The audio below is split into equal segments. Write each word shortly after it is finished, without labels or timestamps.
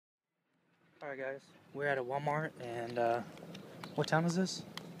Alright guys, we're at a Walmart and what town is this?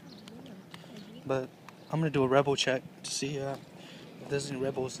 But I'm gonna do a rebel check to see if there's any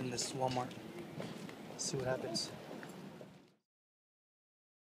rebels in this Walmart. Let's see what happens.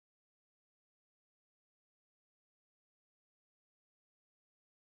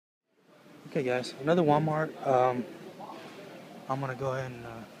 Okay guys, another Walmart. I'm gonna go ahead and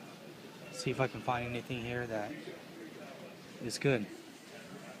see if I can find anything here that is good.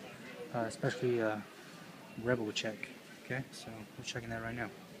 Especially rebel check. Okay, so we're checking that right now.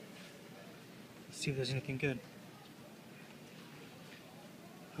 Let's see if there's anything good.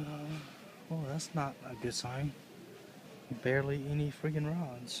 Well, that's not a good sign. Barely any friggin'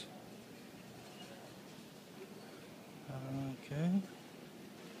 rods. Okay.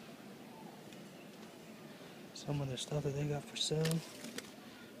 Some of the stuff that they got for sale.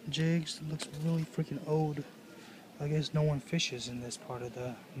 Jigs, looks really freaking old. I guess no one fishes in this part of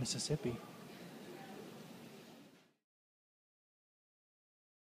the Mississippi.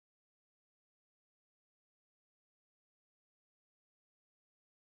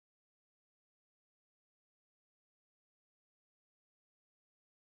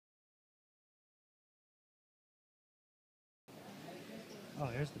 Oh,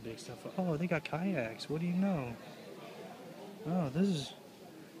 here's the big stuff. Oh, they got kayaks. What do you know? Oh, this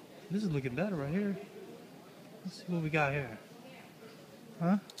is looking better right here. Let's see what we got here.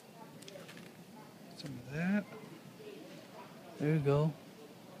 Huh? Some of that. There you go.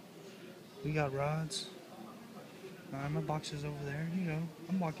 We got rods. Alright, my box is over there. You know,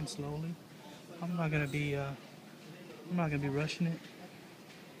 I'm walking slowly. I'm not gonna be rushing it,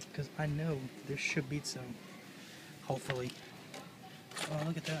 because I know there should be some. Hopefully. Oh,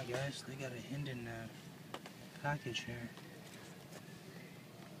 look at that, guys. They got a hidden package here.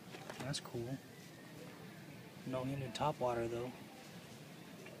 That's cool. No hidden topwater though.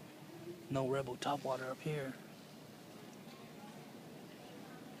 No rebel topwater up here.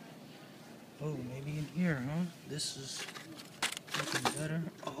 Oh, maybe in here, huh? This is looking better.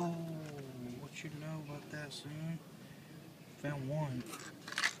 Oh, what you know about that, son? Found one.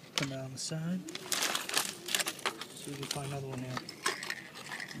 Come out on the side. See if we can find another one here.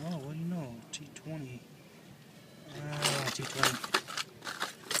 Oh, what do you know? T20. I don't want T20.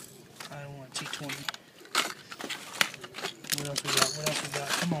 I don't want T20. What else we got? What else we got?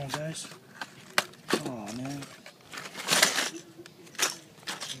 Come on, guys. Oh, man.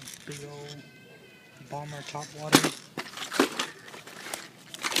 Big old bomber topwater.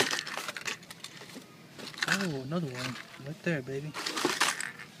 Oh, another one. Right there, baby.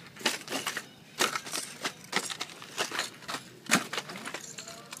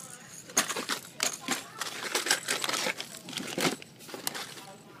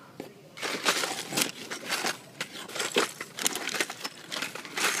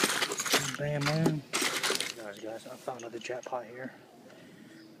 Bam, man. Guys, I found another jackpot here.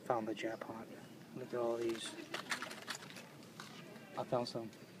 Found the jackpot. Look at all these. I found some.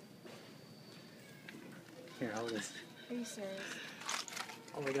 Here, hold this. Are you serious?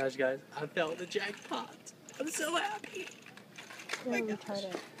 Oh my gosh, guys, I found the jackpot. I'm so happy. You're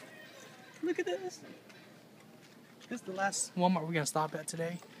retarded. Look at this. This is the last Walmart we're gonna stop at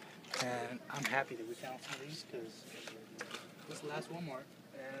today, and I'm happy that we found some of these because this is the last Walmart.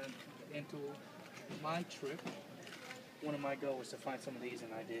 And into my trip, one of my goals was to find some of these,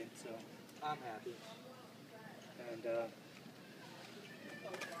 and I did. So I'm happy. And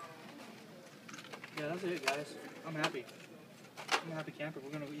yeah, that's it, guys. I'm happy. I'm a happy camper.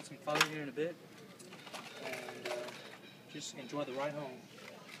 We're gonna eat some pho here in a bit, and just enjoy the ride home.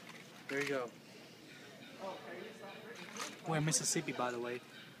 There you go. We're in Mississippi, by the way.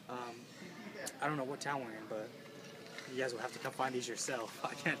 I don't know what town we're in, but you guys will have to come find these yourself.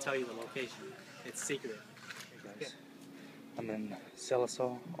 I can't tell you the location. It's secret. Hey guys, I'm in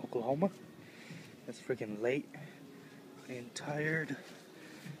Sallisaw, Oklahoma. It's freaking late. I'm tired,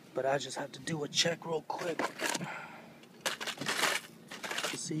 but I just have to do a check real quick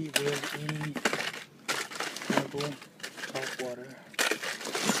to see if there's any rebel topwater.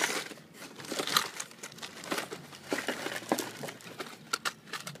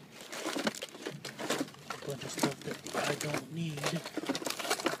 Bunch of stuff that I don't need.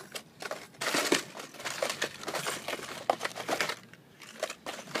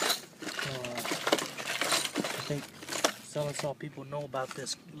 I think Sallisaw people know about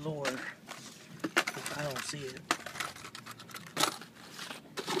this lure, but I don't see it.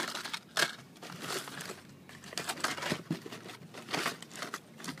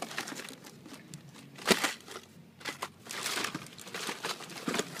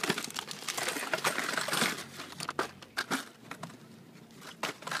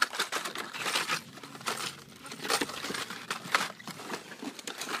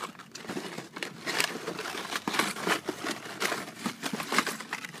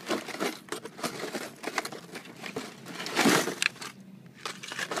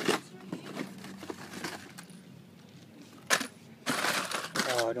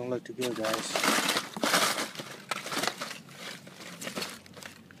 it don't look too good, guys.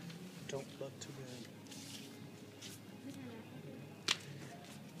 Don't look too good.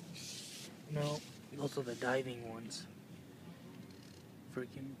 No, those are the diving ones.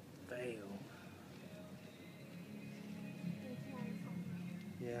 Freaking fail.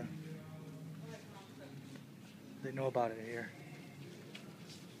 Yeah. They know about it here.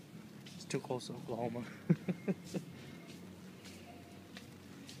 It's too close to Oklahoma. That's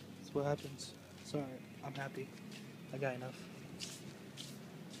what happens. Sorry, I'm happy. I got enough.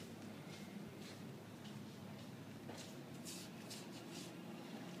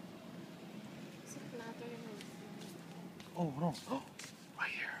 Oh no! Oh, right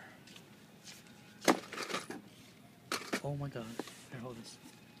here! Oh my God! Here, hold this.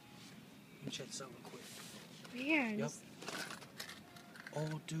 Let me check this out real quick. Right here. Yep. Just...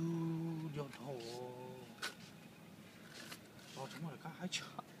 Oh, dude, yo, no. Oh, come on, I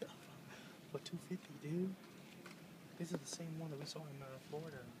chopped for $2.50, dude. This is the same one that we saw in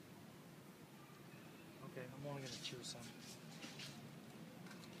Florida. Okay, I'm only gonna choose some.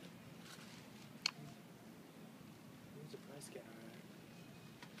 Where's the price scanner at?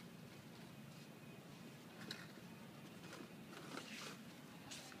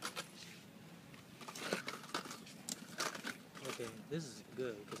 Okay, this is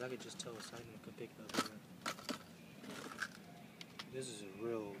good because I could just tell Simon could pick it up here. This is a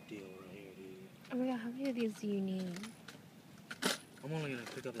real deal right here, dude. Oh my God, how many of these do you need? I'm only gonna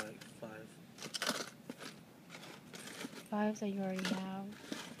pick up like 5. 5 that you already have.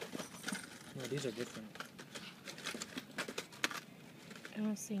 No, these are different. I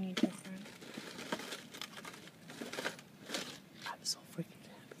don't see any different. I'm so freaking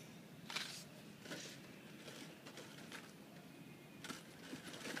happy.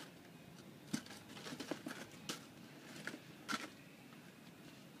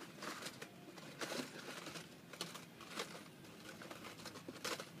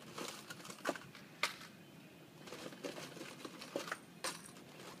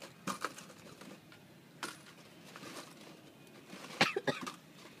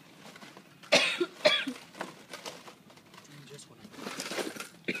 Just what I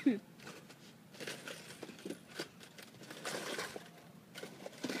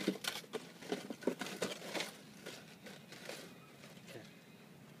Okay.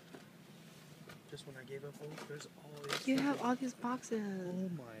 Just when I gave up hope, there's all these. You have all these boxes. Oh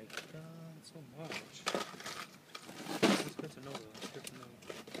my God, so much. It's good to know though. It's good to know.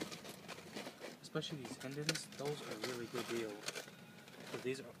 Especially these tendons, those are a really good deal. But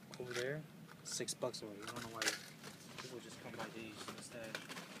these are over there, $6 already. I don't know why people just come by these instead.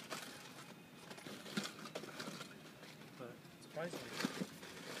 But surprisingly,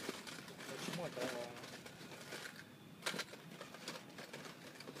 there's more though.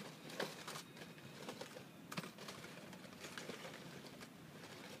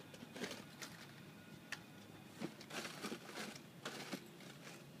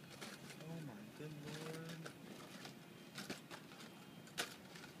 Oh my good Lord.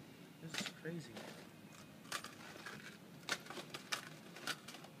 This is crazy.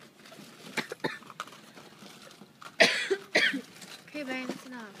 Okay, babe, that's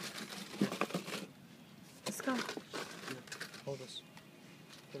enough. Let's go. Here, hold this.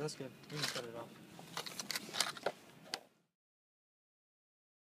 Okay, that's good. We can cut it off.